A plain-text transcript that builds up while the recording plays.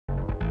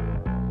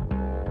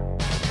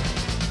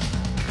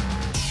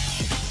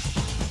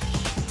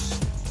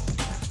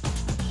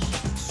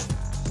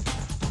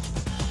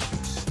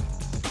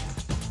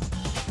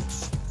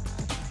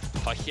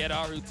Chéad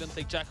áhrú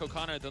dintaigh Jack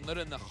O'Connor don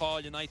nuair na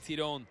cháil United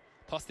Tyrone.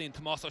 Tostíonn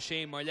Tomás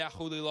O'Shea mar leach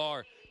chúdaí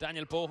lár,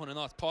 Daniel Bohan an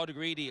áit Pádraig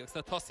Reedy agus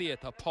na tosaithe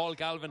tá Paul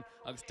Galvin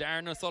agus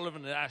Darren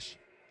O'Sullivan ar ais.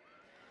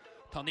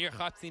 Tá níor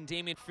chapsaín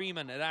Damien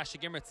Freeman ar ais a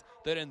gimmert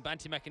durin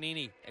Banty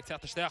McEnany ag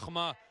teachtarsteach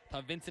chumá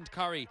tá Vincent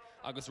Kerry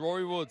agus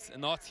Rory Woods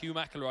an áit Hugh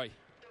McElroy.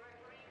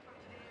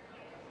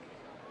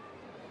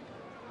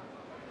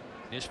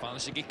 Nis fanna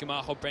sé gic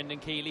amach ó Brendan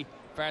Keeley,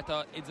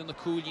 feartá idir na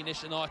cúlí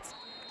nis an áit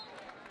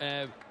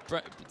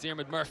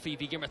Diarmid Murphy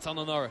bhí gimmert an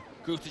ára,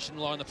 grúta sin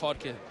lár na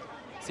podca.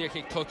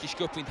 Sircig Tucky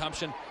Scooping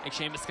Thompson ag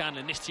Seamus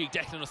Scanlon, Nistríg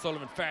Declan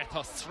O'Sullivan,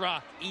 feartá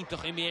srá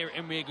ítach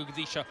imé go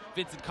gdísio,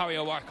 Vincent Kerry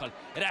ó Warcal.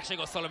 Ar eisiau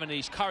O'Sullivan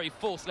is Kerry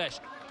fós leis,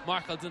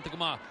 Marcal dinta go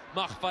má,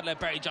 mach fad le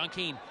Barry John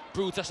Keane,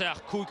 brúta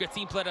seach, cúgur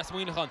team pled as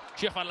Monaghan,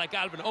 siar fad le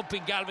Galvin,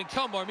 upping Galvin,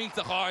 cumor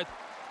mítach hard,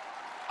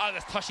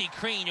 agus Toshi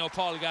Crean ó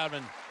Paul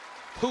Galvin.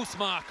 Hús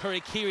má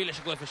Curry Kerry leis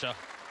a glyfa seo.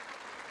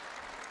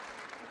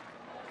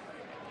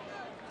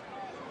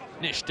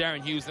 Nis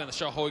Darren Hughes lena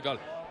seo hóigáil,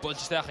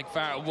 bultisteach ag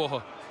fear a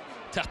bhuatha.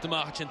 Techt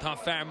amach sin tá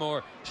fear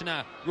mór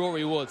sinna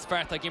Rory Woods,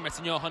 feartá gimmert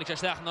san hánig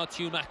teach ná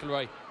Hugh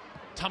McElroy.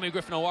 Tommy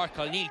Griffin ó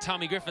Warcal, níl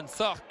Tommy Griffin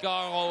soch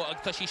gáró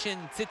agus tá sí sin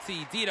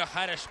tití díra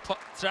hairis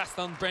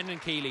trastan Brendan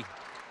Keeley.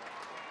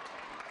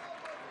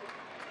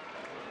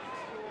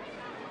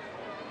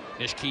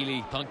 Nis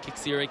Keeley, tá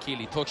kick-sira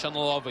Keeley, tug sean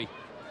lábhaí.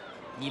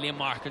 Níl é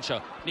mark an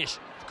seo. Nis,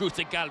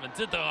 grúta Galvin,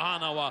 dinta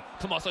hána bhá,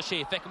 Tomás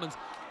O'Shea, Feckermans,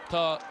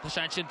 tá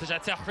sean sin, tá sé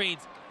teach Reid.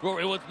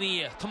 Rory Woods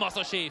ní, Tomás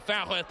O'Shea,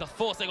 fearchoil tá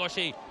fós ag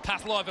O'Shea,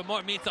 tas lábh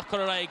mór mítach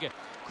chur aige.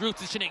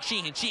 Grúta sin ag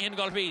Sheehan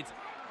gáil Reid.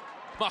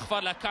 Mach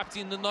fad le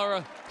captain na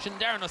Nora, sin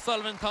Darren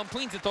O'Sullivan, tá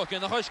pointe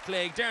tóca na huis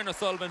cléig, Darren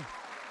O'Sullivan.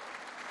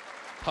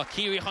 Tá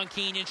Kerry chun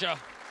cínin seo.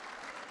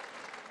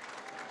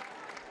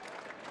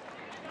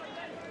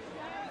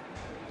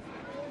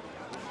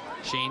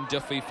 Shane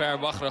Duffy fear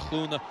wachar a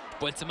chlúna,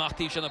 builte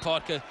amachtíh sin na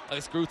páca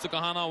agus grúta go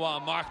hána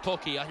bhá, Mark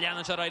Tucky a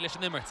leanan se raibh leis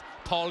an immert.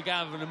 Paul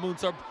Galvin an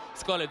múntar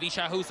scoile, bhí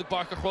se hús a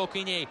barca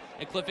chrócaíné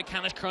ag clufic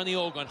canis crunní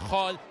ógan,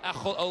 cháil a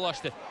chul ó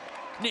laiste.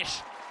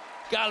 Nis,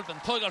 Galvin,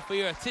 tuigáil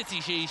faoir,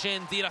 tití sí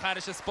sin díra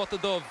chairis a spot a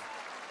dubh.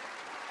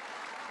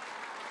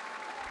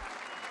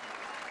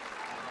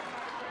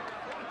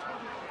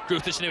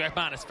 Grúta sin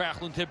McManus,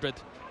 fearchlún tibrid.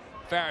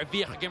 Fear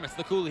bhíocha gimmert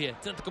na cúlaithe,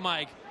 dinta go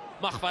maig.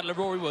 Mach fad le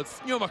Rory Woods,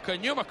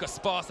 Newmarca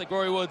spás ag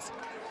Rory Woods,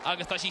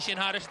 agus tá sí sin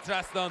hairis a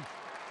trasdan.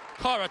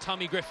 Cara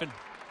Tommy Griffin,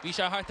 bhí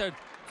se hartar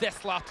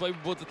deslap le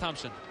Woods a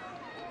Thompson.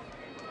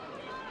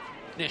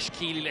 Nis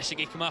Keeley leis a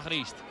gic amach an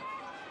íst.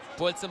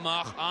 Builte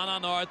amach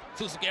an ard,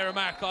 tús ag éire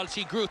Marcal,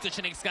 sí grúta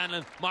sin ag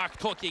Scanlon, Mark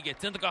Tucky ige,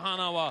 dinta go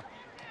hána bhá.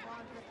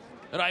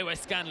 Raiwa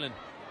Scanlon.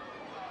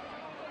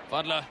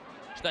 Fad le,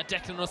 sna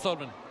Declan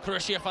O'Sullivan, cur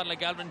siar fad le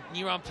Galvin,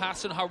 ní ran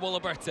passion har wola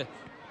berta.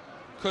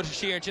 Cur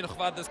siar ginach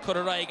fadas cur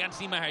raig,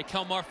 Anthony Maher,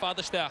 ceall mar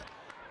fadasteach.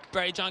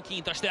 Barry John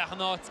Keane, tá steach an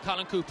áit,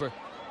 Colin Cooper.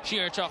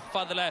 Siar teach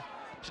fada le,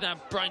 sna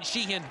Brian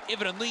Sheehan,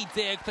 ifir an lead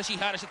déag, tá sí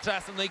hairis a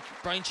trasdan le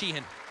Brian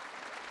Sheehan.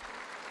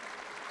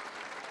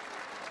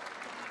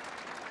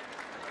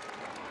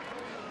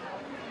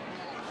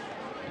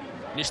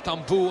 Nis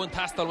tam bú an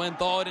tastal wen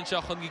dáirin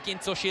seo chun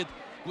gintó siad,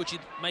 bhúid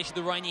siad meid siad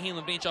a Ryan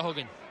Healan bléin seo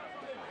thugann.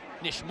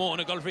 Nis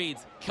móna gáil Reid,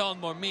 ceann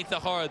mór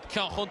mítach hard,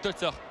 ceann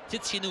chuntartach,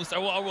 tit sí nús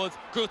ar Warwood,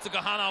 grúta go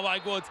hána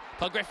bhaig Woods,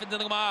 tá Griffin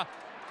duna go má.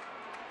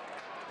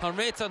 Tá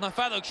réitach na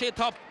fadog sé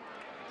top.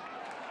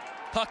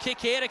 Tá kick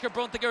éiric ar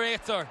brunta go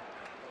réitar.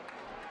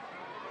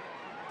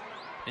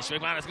 Nis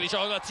McManus go lí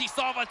seo tí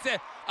sábhailte,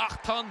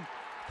 ach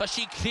tá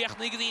sí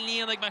críochnaí go dtí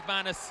líon ag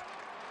McManus.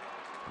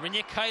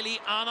 Rinne Kylie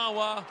anna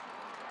bhá.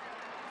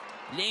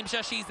 Léim se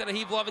síos ar a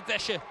híomh lábh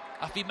deise,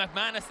 a bhí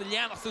McManus a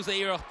leanach sús a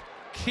iirecht,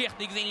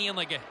 críochnaí go dtí líon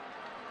aige.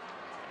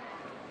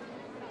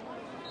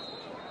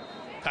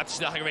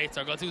 Catch ag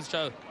réitar, gáil tús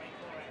seo.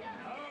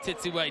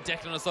 Titsi way,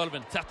 Declan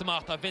O'Sullivan, techt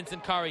amach tá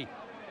Vincent Kerry.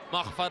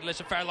 Mach fad leis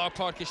a fear lá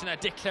párca sinna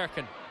Dick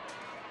Clerkin.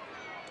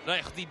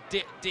 Reich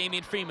dí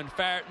Damien Freeman,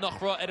 fear nach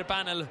rá ar a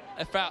banal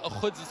a fear a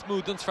chud a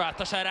smúd an sfra,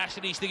 tá sé ar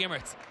eisiau níos de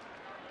gimmert.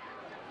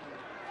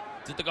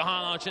 Dinta go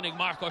hána sin ag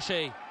Mark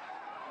O'Shea.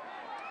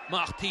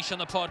 Mach tíis an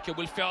na párca,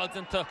 bhfuil feáil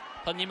dinta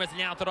tá nímert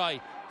leanta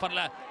rá. Fad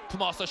le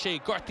Tomás O'Shea,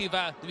 gortaí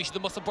bheith, bhí sé do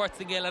mus a bort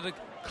sin géile ar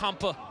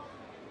campa.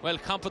 Well,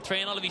 campa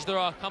tréinál a bhí sé do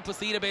rá, campa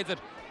síra beidir.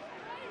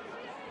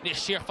 Nis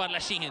siar fad le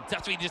Sheehan,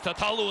 teachtaí just tá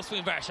talús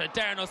faoin bheirse,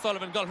 Darren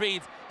O'Sullivan, gáil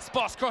Reid,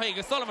 spás croigh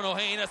go Sullivan ó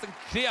hain, as an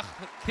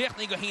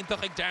críochnaí go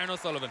híntaach ag Darren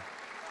O'Sullivan.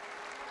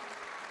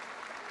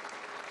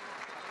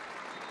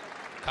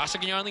 Caise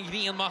go nearna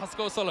gríon machas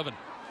go Sullivan.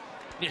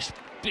 Nis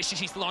bisi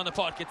síos lá na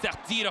párca, teach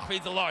díreach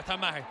Reid a lár, tá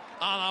Maher,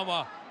 an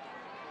amá.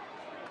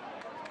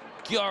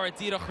 Giara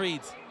díreach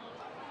Reid.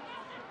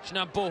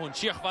 Sinna Bohan,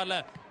 siar fad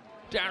le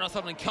Darren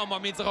O'Sullivan, ceann mar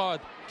míad a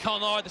hard,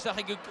 ceann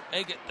áard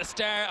ag the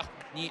star,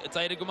 ní a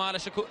taide go má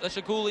leis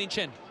a gúlaín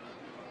sin.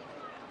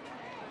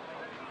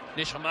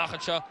 Nis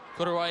chamachad seo,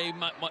 cur a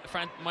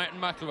Martin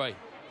McElroy,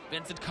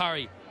 Vincent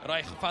Kerry,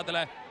 raich fada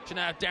le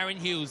sinna Darren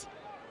Hughes.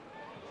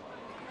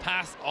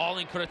 Pass all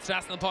in cur a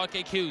tras na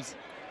páca Hughes.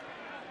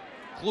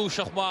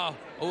 Glúiseach má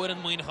ó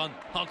an Monaghan,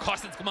 tá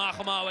cosint go má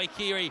chumá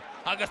Kerry,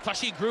 agus tá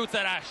sí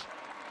grúta ash.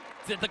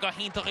 Zinta go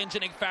híntaach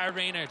injin ag fear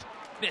Reynard.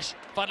 Nis,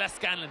 fad le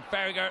Scanlon.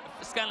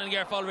 Scanlon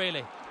gur fáil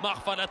réile.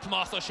 Mach fad le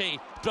Tomás O'Shea.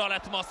 Bra le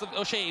Tomás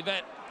O'Shea.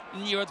 Bheit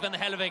níorad bheith na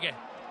helveige.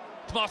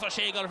 Tomás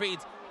O'Shea gal reid.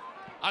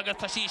 Agus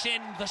tá sí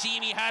sin, tá sí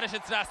mi haris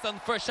it ras an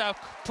first half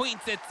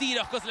points it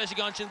tíach cos leis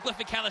gan sin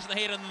glyfi canis na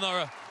héad an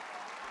nora.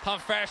 Tá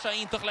fair se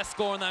iontoch le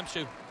scór na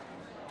amsú.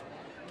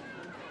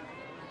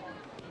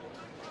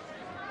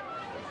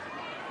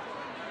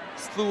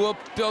 Slú up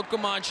beag go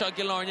máin seo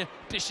Gilárne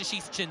biste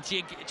síos sin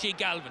tí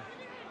Galvin.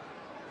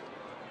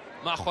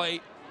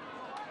 Machoi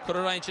chur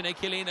a rain sin ag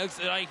Cilín agus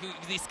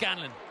dí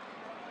Scanlon.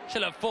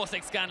 Sile fós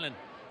ag Scanlon.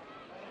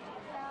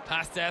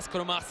 Pass des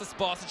chur amach sa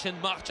spása sin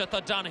machte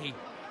tá Donaghy.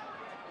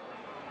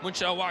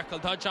 Munse a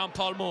warcail tá John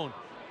Paul Moan.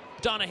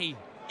 Donaghy,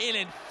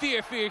 Ilin,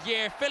 fear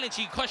géir, fellin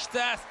si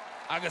costas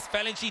agus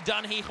fellin si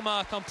Donaghy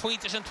chuma tá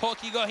pointe sin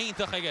tócaí go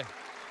híntaach aige.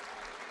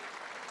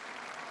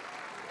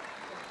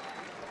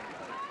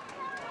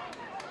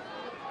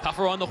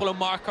 Cafarán nach chula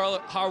marcar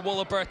haar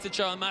wola berta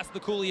seo an meas na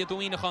cúlaí a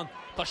dúinachan.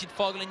 Tá siad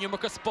fágal in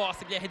niumar go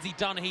spás ag leheadí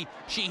Donaghy,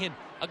 Sheehan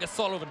agus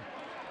Sullivan.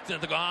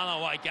 Dínta go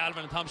hána bhaid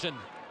Galvin an tamsin.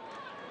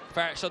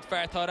 Siad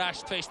fear tá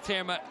ras tvéis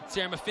tíirma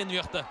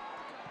finnuachta.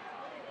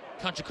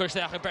 Contra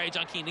Curseach a Barry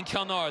John Keane in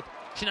Kilnard.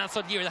 Sin an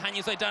sod year the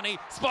Hanyus like Danny.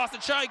 Spots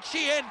and Shag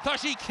Sheehan.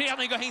 Tashi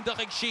Creachnig go hintach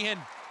ag Sheehan.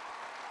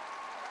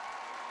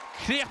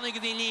 Creachnig go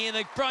Lean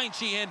ag Brian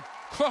Sheehan.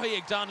 Croy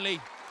ag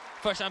Donnelly.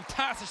 First am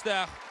passage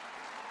there.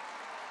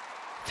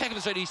 Take him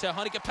straight east.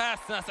 Honey get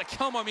past and that's a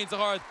come on means a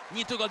hard.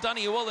 Need to go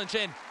Donny a Wallen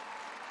chin.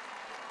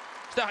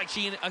 Stach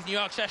Sheehan as New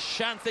York says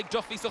chance ag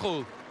Duffy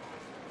Sahul.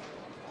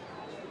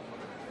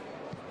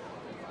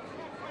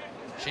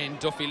 Shane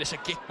Duffy leis a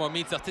kick more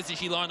means that this is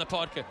she Lorna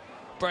Podka.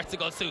 Bertha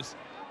go Seuss.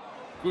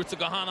 Grúta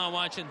go Hannah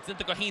watching.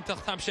 Zinta go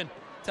híntaach tamsin.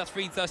 Tat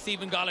Fried sa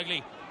Stephen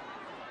Gallagly.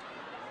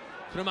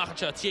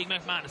 Crumachcha Tiag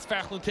McManus.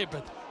 Ferchlún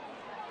Tibbert.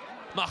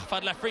 Mach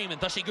fad le Freeman.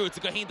 Da she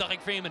grúta go híntaach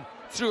ag Freeman.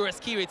 Trúr as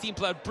Kerry team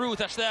plad brút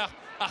asteach.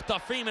 Ach da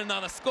Freeman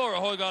na score a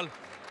hoigal.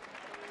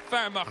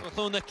 Fermach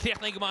chlún na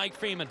Creachnig ma ag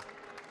Freeman.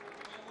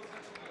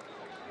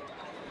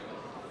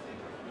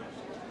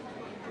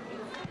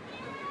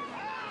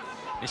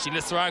 Is she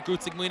lisra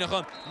grútig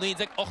muinachan. Needs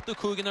ag 8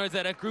 cúgan ar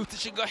zera. Grúta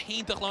sin go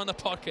híntaach lá na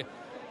podca.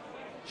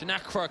 Sin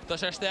nach cruk. Da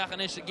sé steach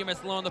an is gimmers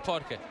lá na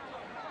podca.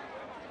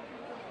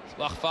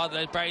 Spach fad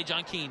le Barry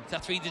John Keane. Ta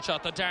 3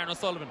 shot da Darren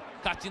O'Sullivan.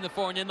 Captain the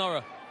Fornia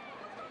Nora.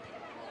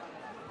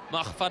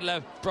 Mach fad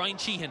le Brian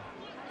Sheehan.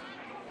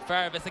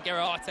 Farvis a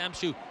gera hot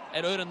amshu.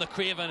 Uran the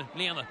Craven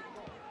Leona.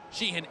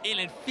 Sheehan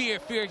Ilin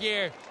fear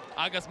gear.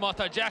 Agus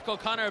mata Jack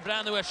O'Connor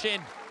Brando a shin.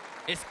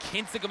 Is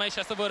kinsa go meis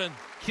as a vuren.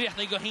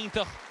 Creachnig go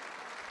híntaach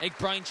ag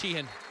Brian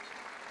Sheehan.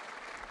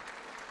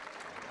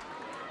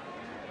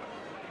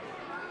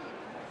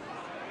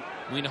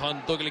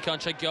 Muinachan Dougally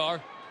Concha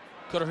Gar.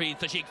 Curry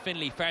Tashik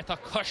Finley. Ferta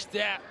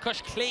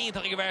Cush clean to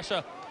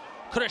Giversha.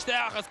 Cush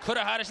as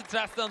Cura Harris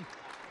Traston.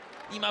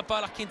 Ima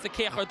Balak Kinsa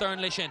Kecher Durn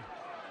Lishin.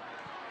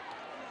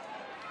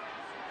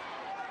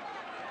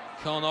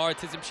 Con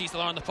Artism She's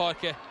on the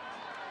Parke.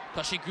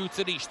 Tashi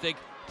Grutsa Rishtig.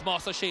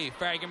 Tomas O'Shea.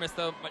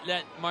 Fergamist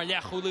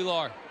Marlech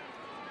Hulilar.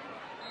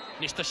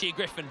 Nishtashi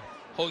Griffin.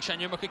 Hogshan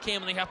Yumaka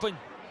came and they happen.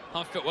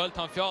 Tom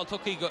Fial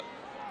Tucky go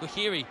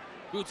Kerry.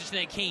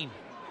 Grutich Keane.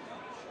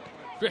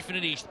 Griffin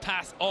at east.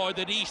 Pass or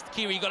the east.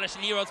 Kerry got a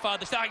Leroy's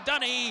father. Starting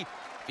Donny.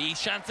 The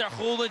Shancer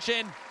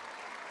Holdichin.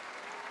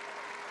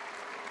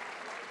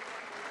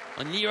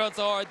 And Leroy's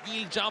or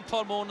Neil John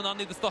Paul Monan on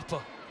the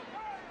stopper.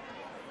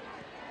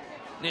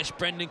 Nish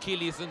Brendan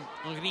Keelys and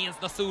Greens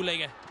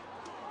Nasulega.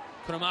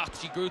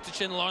 Kuramachi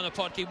Grutich in Lorna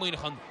Podke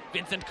Muinachan.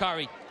 Vincent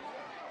Curry.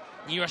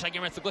 Nerosh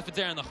against the Glyphid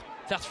Zernach.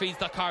 That's Freeze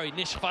the Curry.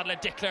 Nish Fadla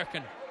Dick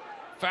Clerkin.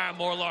 Far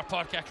more Lord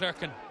Podke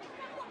Clerkin.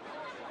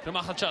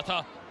 Kuramacha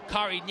Chata.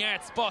 Curry,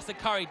 Nyarts, Boss and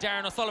Curry,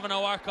 Darren O'Sullivan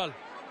O'Arkle.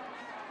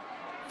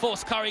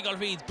 Fos Curry got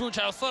reads,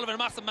 Bruncha O'Sullivan,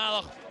 Massive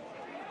Malach.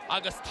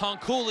 August Tom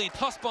Cooley,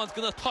 Tossbon's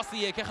gonna toss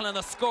the Kechan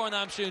the score in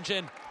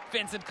Amshun.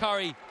 Vincent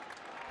Curry,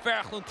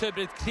 Ferchlun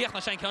Tibrit,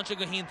 Kliachna Shank Country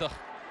Gohinta.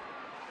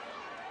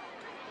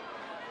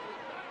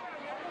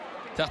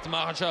 Tafta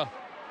Mahacha.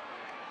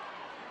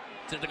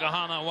 Tinta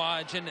Gahana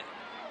Wajin,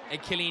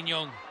 and Killian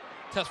Young.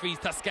 Tasfreeze,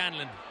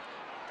 Tascanlin.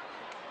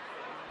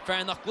 Fair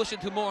enough, blushing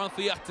to more on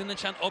Fiat in the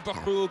chant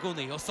Oberhru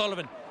Guni.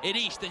 O'Sullivan, it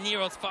east, the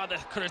Nero's father,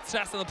 could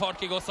stress on the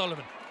park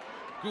O'Sullivan.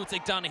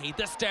 Grutig Donaghy,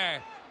 the star.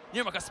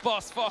 Nirmaka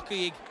Sposs,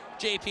 Fokig,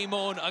 JP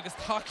Moan, August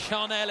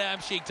Hakionella,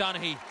 Amshik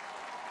Donaghy.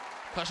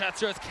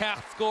 Kashatsura's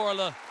cat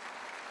scorela.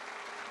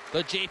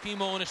 The JP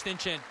Moan is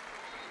Stinchin.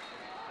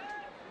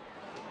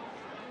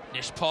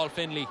 Nish Paul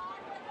Finley.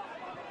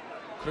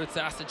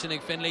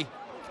 Krutsastichinig Finley.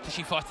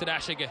 Tishi fought to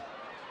Dashiga.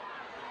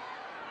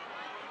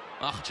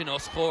 Achchin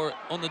Oscor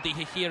on the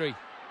Dihiri.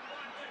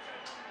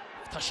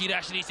 Tashid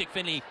Ashley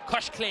Finley,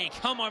 Kush Clay,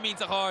 come on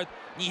means a hard.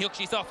 Ni hook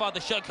she's off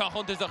the Shilka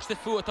Hunters of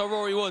Stifu at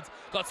Rory Woods.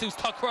 Got Seuss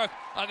Tuckwork,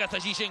 Agatha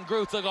Jishin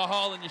Groot, I got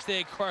Hall and your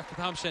stay Quirk at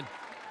Hampshire.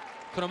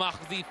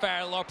 Kunamach the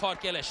Fair Lord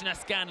Pot Gillish, and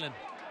Scanlon.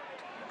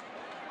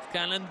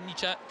 Scanlon,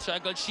 Nietzsche,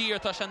 Shaggle Sheer,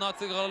 Tasha not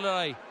to go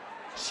lie.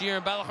 Sheer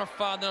and Ballachar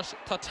Fadner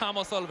to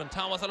Thomas Sullivan.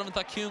 Thomas Sullivan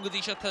to Kuhn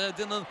Gadisha to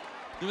Dinnan.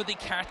 The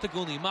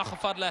Cartaguni, Macha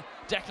Fadla,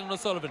 Declan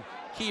O'Sullivan,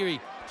 Kerry,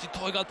 she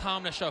Toigal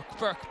Tomna Show,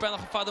 Burke,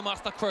 Bellach Fadda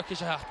Master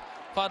Quirkish,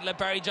 Fadla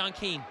Barry John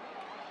Keane.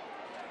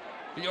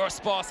 Your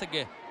spots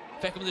again.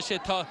 Feckum the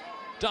shit to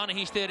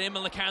Donaghy Stead,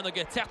 Emil Lacarno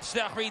get Tech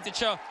reads it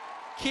show.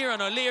 Kieran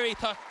O'Leary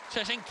to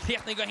Cheshing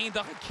Technical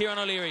Hindock, Kieran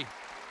O'Leary.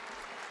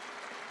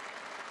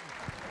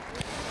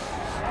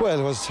 Well,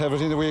 it was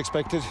everything that we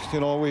expected. You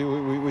know,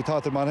 we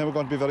thought that Monaghan were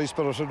going to be very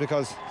spirited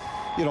because,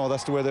 you know,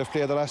 that's the way they've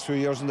played the last few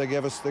years, and they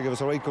gave us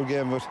a right good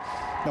game. But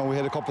you know, we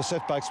had a couple of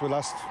setbacks. We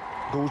lost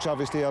Gooch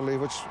obviously early,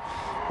 which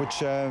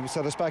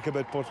set us back a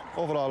bit. But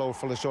overall, our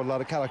fellas showed a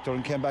lot of character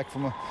and came back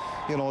from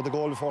you know, the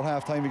goal before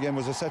half time again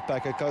was a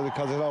setback because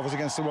it was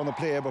against the run of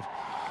play. But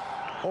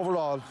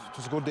overall, it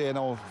was a good day.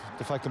 Now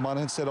the fact that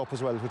Monaghan set up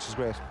as well, which is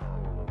great.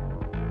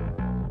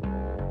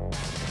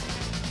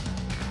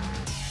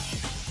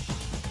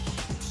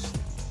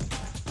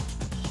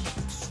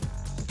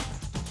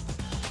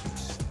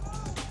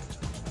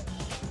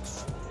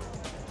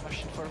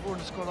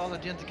 Scored all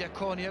at the end to get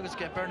Coney, agus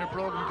get Bernard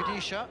Brogan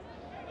Gadisha.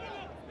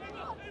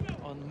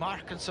 On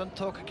Markinson,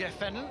 Toka get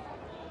Fennel.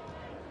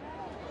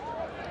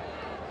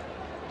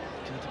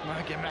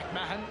 Get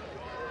McMahon.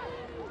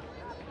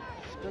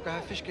 Look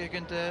at Fish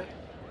against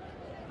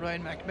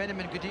Ryan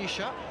McMenamin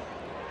Gadisha.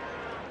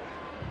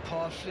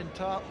 Paul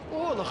Flinta.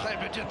 Oh, look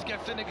at the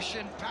get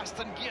Finnegan past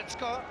and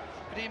Gietska.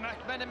 But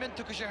McMenamin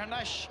took a share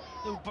Nash.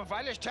 The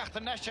Bavalish Tacht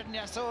and Nash and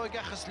Yaso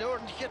get Slur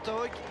and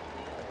Hitog.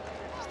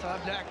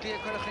 Start Black Clear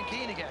Currichan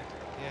Keen again.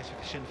 Yes,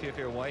 sin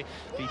fear why.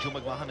 The Joe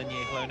McMahon and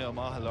Ye Clown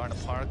Ma, Lorna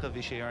Park of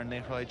Vishay or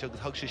Necroy Jug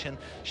Hugshin,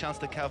 chance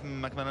to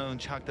Kevin McMahon and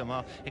Chuck them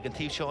off. He can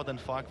teeth shot and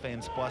Fark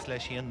Vein, Sposs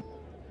Leshian.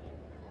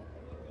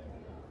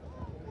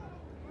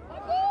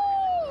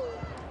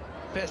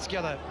 Best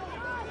together.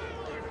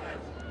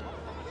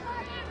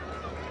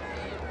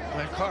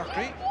 Well,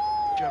 Corkery,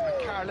 German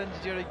Carlin,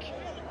 Derek,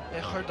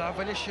 Echorda,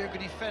 Valishir,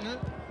 Goody Fennel.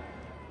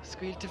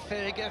 Squeal to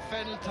Ferriga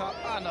Fennel to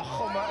Anna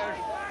Hummer,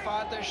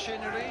 Father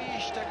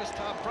Shinrish, Tagus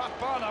to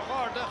Bratbana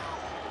Gorda,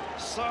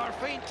 Sar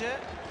Fainte,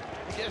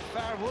 get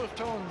Far Wolf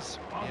Tones.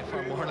 Yeah,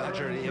 for more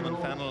larger, even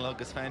Fennel,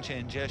 August Fanche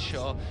and Jess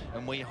Shaw,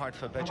 and we hard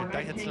for better.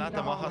 Daggett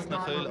Slata, Mahas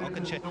Nahul,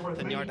 Okanche,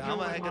 the Yard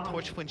Ama, I get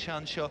Torch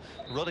Winchan Shaw,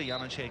 Ruddy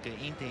Yaman Shake,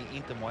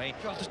 Eat them way.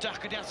 Got the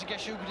Jacket Yassi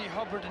Gashugri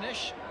Hubbard and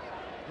Ish,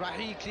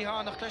 Rahi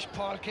Klihan,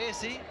 Paul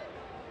Casey,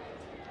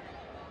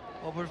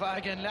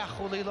 Oberwagen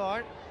Lachuli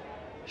Lord.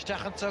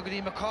 Stachan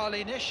Sogri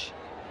Macaulay Nish,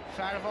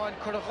 Farvan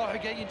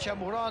Kuragorga in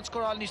Chamuran,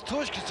 Scoral Nis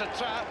Tushkis at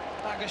Tra,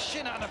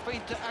 Agashina and a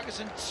faint Agus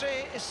and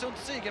Tre is soon to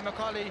see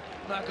Macaulay,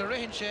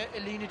 Nagarinche,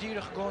 Elena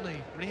Dirich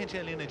Goni. Rihinche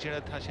Elena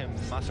Gerard Tashem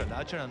Master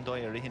Ladger and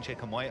Doya Rihinche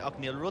Kamoy,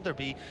 Aknil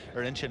Rutherby,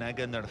 or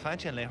Inchenagan, or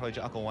Fanchen Lehroj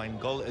Akawine,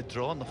 Gull, a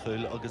draw on the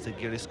Hull, August a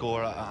Giri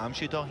score,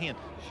 Amshi Dohin.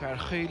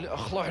 Farhil, a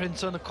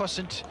Chlorinson, a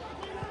Cossint,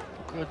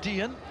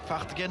 Gordian,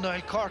 Facht again, Noel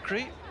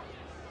Corkery.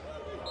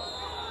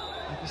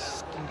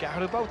 Can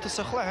get about the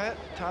Sachle,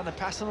 Tana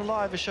passing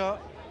alive a shot.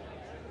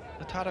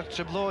 The Tarak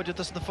Triblo did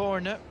this in the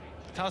foreigner.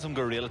 Tasum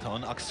Gorilla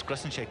Ox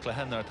Crescent Shake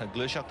Clehan, or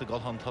Glushak the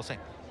Golham Tossing.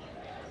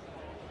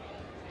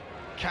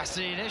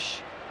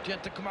 Cassinish,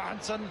 Genta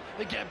Commandson,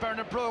 again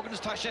Bernard Brogan,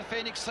 Tasha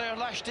Phoenix, Sir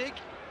Lashtig.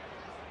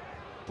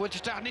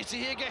 Butch Darnisi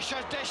here, get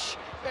shot dish,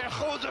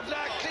 Hold of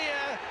Black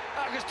Clear,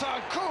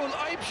 Augustin Cool,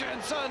 Ibsher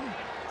and Son,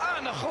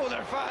 and a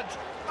Holder Fad,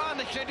 and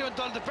the Canadian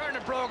Dul, the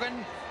Bernard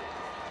Brogan.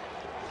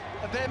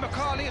 A Bay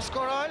Macaulay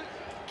Scoral,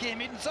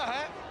 came in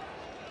Saha.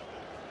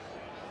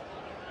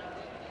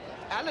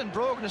 Alan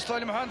Brogan is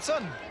Stoyle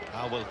Mahanson.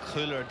 Well,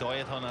 cooler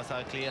diet on us,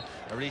 clear.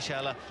 A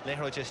Rishella,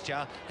 Lehro just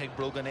ja, Heg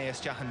Brogan A.S.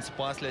 Jahan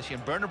Spoislesh,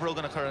 and Bernard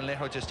Brogan occur in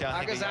Lehro just ja.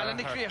 Agus Alan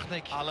the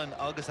Kriechnik. Alan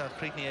Agus a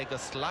Kriechnik, a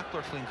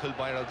slacker between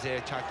Kulbayrogs there,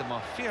 check them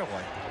off. Fear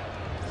why.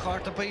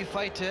 Carter Bay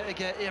fight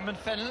again, Eamon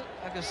Fennel,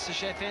 Agus the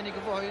Chef Enig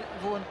of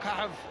Vaughan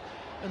Cav,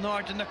 in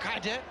Northern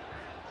Nakade.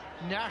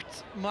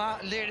 Nart Ma,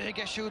 Laird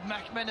Higashud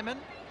McMenamin.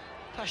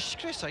 Tash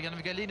Chris, I can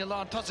get Lena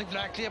Lawn, Tossing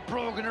Black Clear,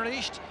 Brogan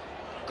reached.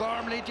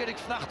 Gormley, Derek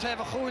Fnacht have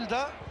a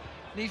Hulda.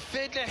 Ni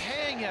Fedle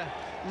Henge,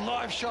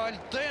 live child,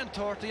 Dan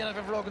Tort, the end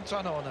of Brogan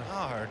Tranona.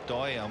 Her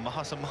Doya,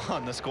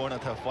 Mahasaman, the scorner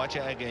to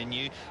Watcha again,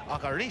 you,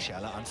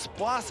 Akarishella, and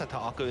Spasa to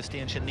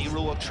Akostinchen,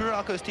 Nero, true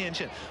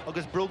Akostinchen,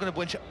 August Brogan a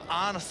bunch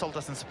on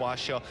Assaultus and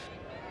Spasha.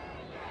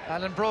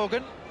 Alan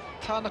Brogan,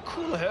 Tana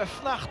Kula,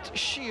 Fnacht,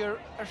 Sheer,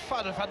 her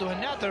father, Fadu,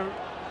 another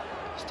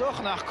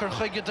Stochnach,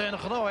 Kurchig, Dan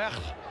Genoach.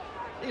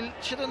 Il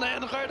shouldn't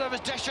have heard of his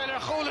dash and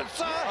cool and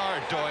sa.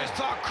 It's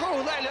talk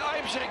cool,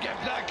 I'm sure get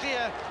Black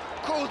Clear.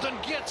 Cold and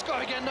gets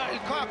going again now.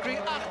 Corkery,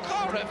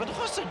 Corre, but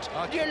Hussant.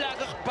 You're like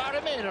a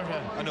barometer.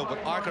 I know, but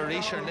Archer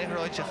Risher,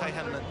 Lehroj,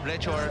 Chayhan,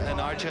 Rechor, and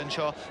Arjun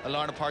Shaw,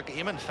 Alarna Park,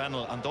 Eamon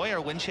Fennel, and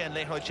Doyer, Winshan,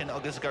 Lehroj, and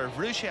Augustgar,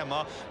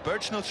 Rushema,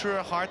 Birchno through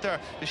a harder,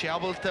 the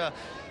Shabalt.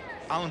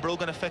 Alan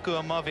Brogan a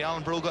Fekuama,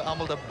 Alan Brogan,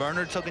 Amel,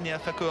 Bernard Tugganya,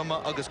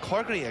 Fekuama, August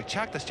Corkery,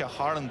 check this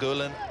Harlan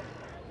Gulen.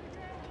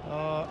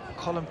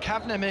 Colm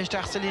Cavanagh meist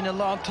ach Selina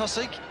Lawn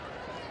Tussig.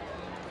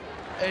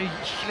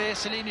 Chlé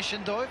Selina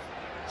Shindoy.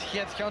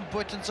 Chiad Count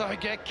Button so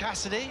get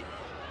Cassidy.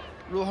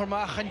 Ruhar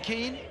Machan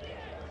Keen,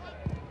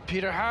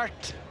 Peter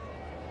Hart,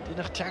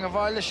 Dinach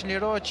Tangavalish and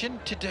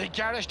Lirochin, Tita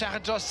Garish,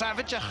 Tahadro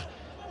Savage.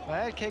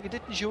 Well, Keg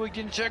didn't show it,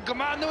 didn't check.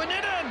 Come on, no,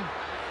 Nidden.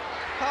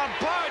 A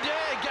Barde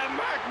against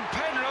Martin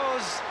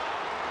Penrose.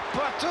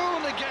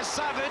 Platoon against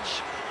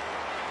Savage.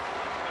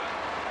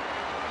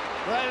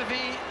 Well,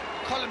 the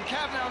Colin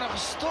Kavanagh on a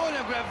stone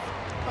grab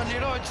on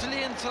Leroy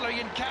Celine, so like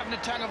in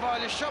Kavanagh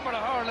Tangavalish, Shummer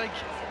Harlig.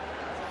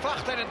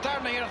 Fachter de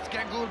Darna hier at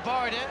gaan goal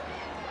Barde.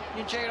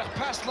 In Jairach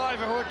pass live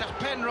hoort nach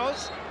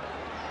Penrose.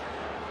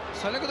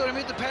 So look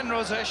at the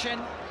Penrose shin.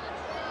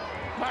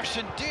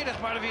 Martin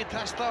Dierig maar weer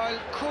style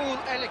cool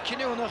Alec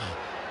Kinunach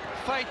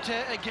fight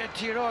against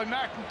Tyrone.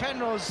 Martin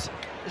Penrose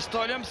is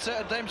stylem se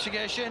a daim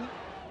shin.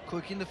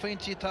 Cook in the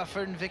feinty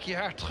tougher and Vicky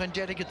Hart gaan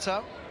jedig it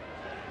up.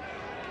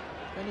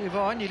 And you've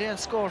on you then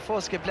score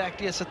first get black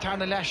this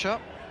Tarna Lasha.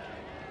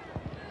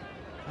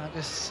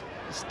 Agus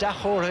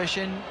Stachor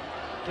shin.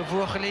 De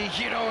Vogeli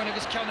Hero and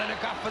agus Kelner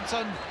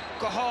Gaffinson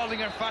go hauling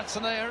her fats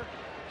on air.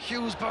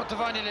 Hughes bought the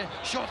vanilla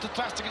short the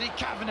plastic of the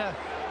Kavanagh.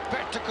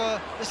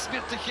 Bertico the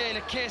Smith the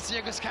Gale Casey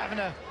agus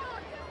Kavanagh.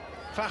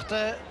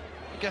 Fachte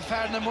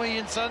Gefarna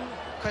Moyenson.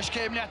 Kush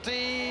came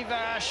Lati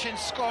Vashin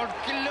scored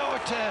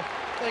Glote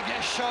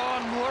against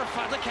Sean Moore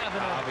for the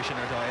Kavanagh. Vision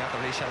or Doya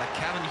Risha like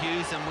Kevin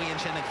Hughes and we and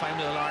Shinnick find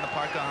the Lorna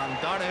Park on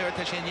Donna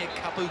Urta Shinya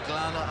Kapu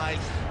Glana Isle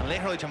and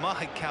Leroy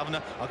Jamaica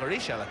Kavanagh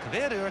Agarisha like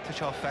Kaveda Urta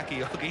Shaw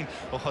Feki Ogin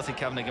or Hossi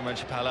Kavanagh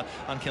Gamerchapala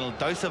and Kill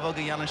Dosa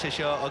Voga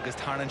Yanisha August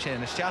Tarnan Shin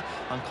and Sha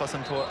on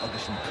Cosum Tour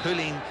August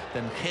Cooling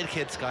then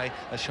Kid Sky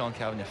as Sean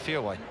Kavanagh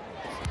Fearway.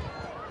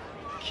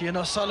 Cian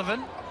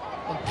O'Sullivan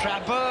and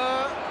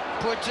Prabba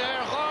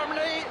Putter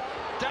Gormley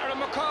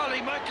Darren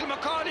McCauley Michael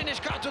McCauley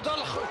is got to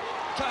Dulch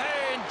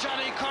Tahain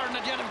Johnny Corn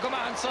at the end of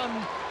Gomanson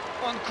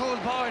on cool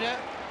border.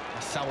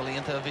 Sawali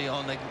into the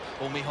on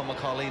Omiho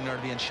McCauley nor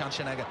the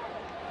Shanshanega.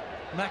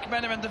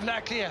 McMenamin and the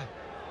Blacklear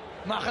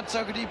Machan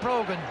Sagadi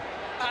Brogan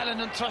Allen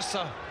and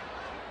Trussa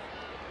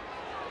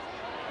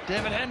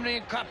David Henry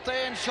and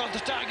Captain Schultz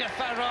Target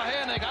Farrah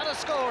Hennig got a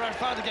score at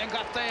Father again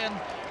Captain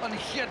on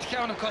Hirt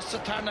County Costa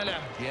Tarnala.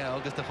 Yeah,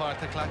 August the Fart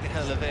Clack the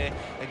Hellave,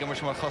 a Gimmersh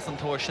Marcosson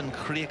Torsion,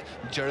 Creek,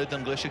 Jared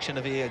and Glushiction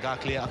of a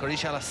Gakli,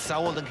 Akarisha,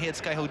 Sowell and Head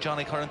Sky Ho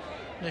Johnny Curran.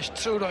 Nish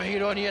Trudo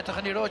Hero Yet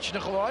and Hiroch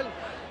Nicole,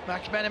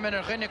 McMenamin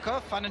or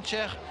Rennikov,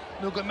 Fanenchek,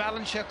 Nuga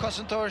Malanchek,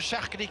 Cossentor,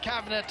 Shakri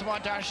Cabinet,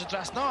 Tomatarsh,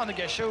 Drasnon, and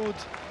get showed.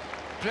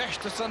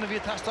 Brecht the son of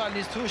Yatastal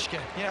is Tushke.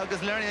 Yeah,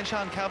 because Larry and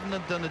Sean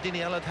Kavanagh done the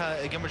Diniella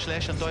a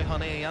Gimmersh and Doi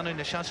Honey, Yanu,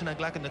 the Shanshan and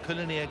Glack and the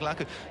Culini, Glack,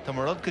 the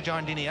Morodka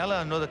John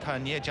Diniella, another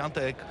time, yeah,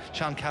 Janta,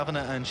 Sean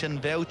Kavanagh and Shin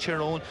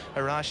Voucheron,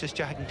 Arash,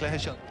 Jack and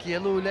Clash.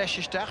 Gielu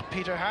Leshistach,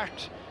 Peter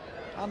Hart,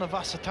 Anna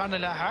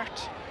Vassatarnala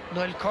Hart,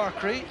 Noel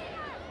Corkery,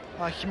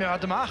 Achimir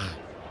Adamach,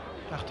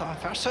 Achta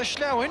Farsa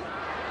Schlewin,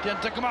 the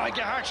Antagamaka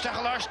Hartstach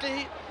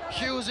Larsley.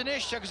 Hughes in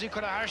ish because he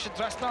could have harshed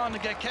Drasnon to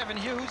get Kevin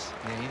Hughes.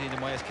 Yeah, he did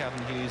the Moyes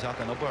Kevin Hughes on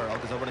upper,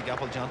 August over the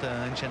Gapple Jonta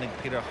and Shinnig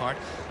Peter Hart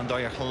and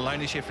Doyer Line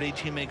Shifree,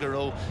 Chimmaker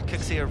Row,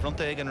 Kicks here,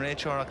 Fronteg and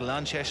Rachel,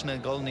 Land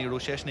Sheshna, Golney,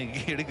 Rosheshni,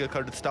 Giriga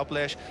card stop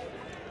lash.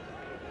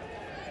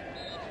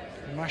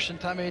 Martian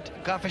Tamid,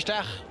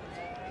 Gaffistach,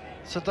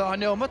 Sada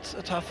Nomut,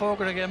 a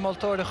Tafoger again,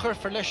 Maltor, the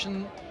Hurfer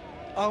Leshen,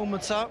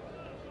 Aumutsa.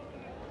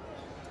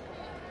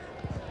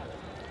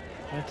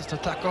 Het is de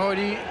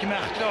Takahori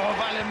gemaakt door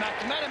Valle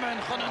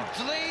McMenamin. Gewoon een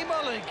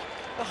tweemalig.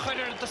 We gaan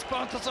er de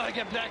sponsor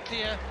zeggen,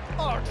 Blacklear,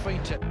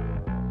 aardvriendje.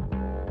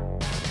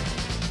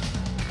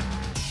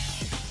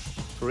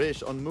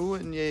 Taréis an mua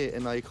inné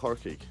in ai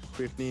Corcaig,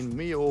 cuimhníonn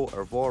mio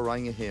ar bhór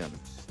range héan.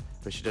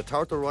 Bheith si de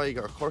tartar roiig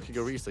ar Corcaig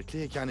a rís a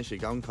clé ceannis i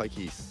gang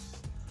caiiciís.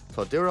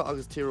 Tá deireadh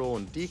agus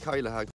Tyrone díchailethe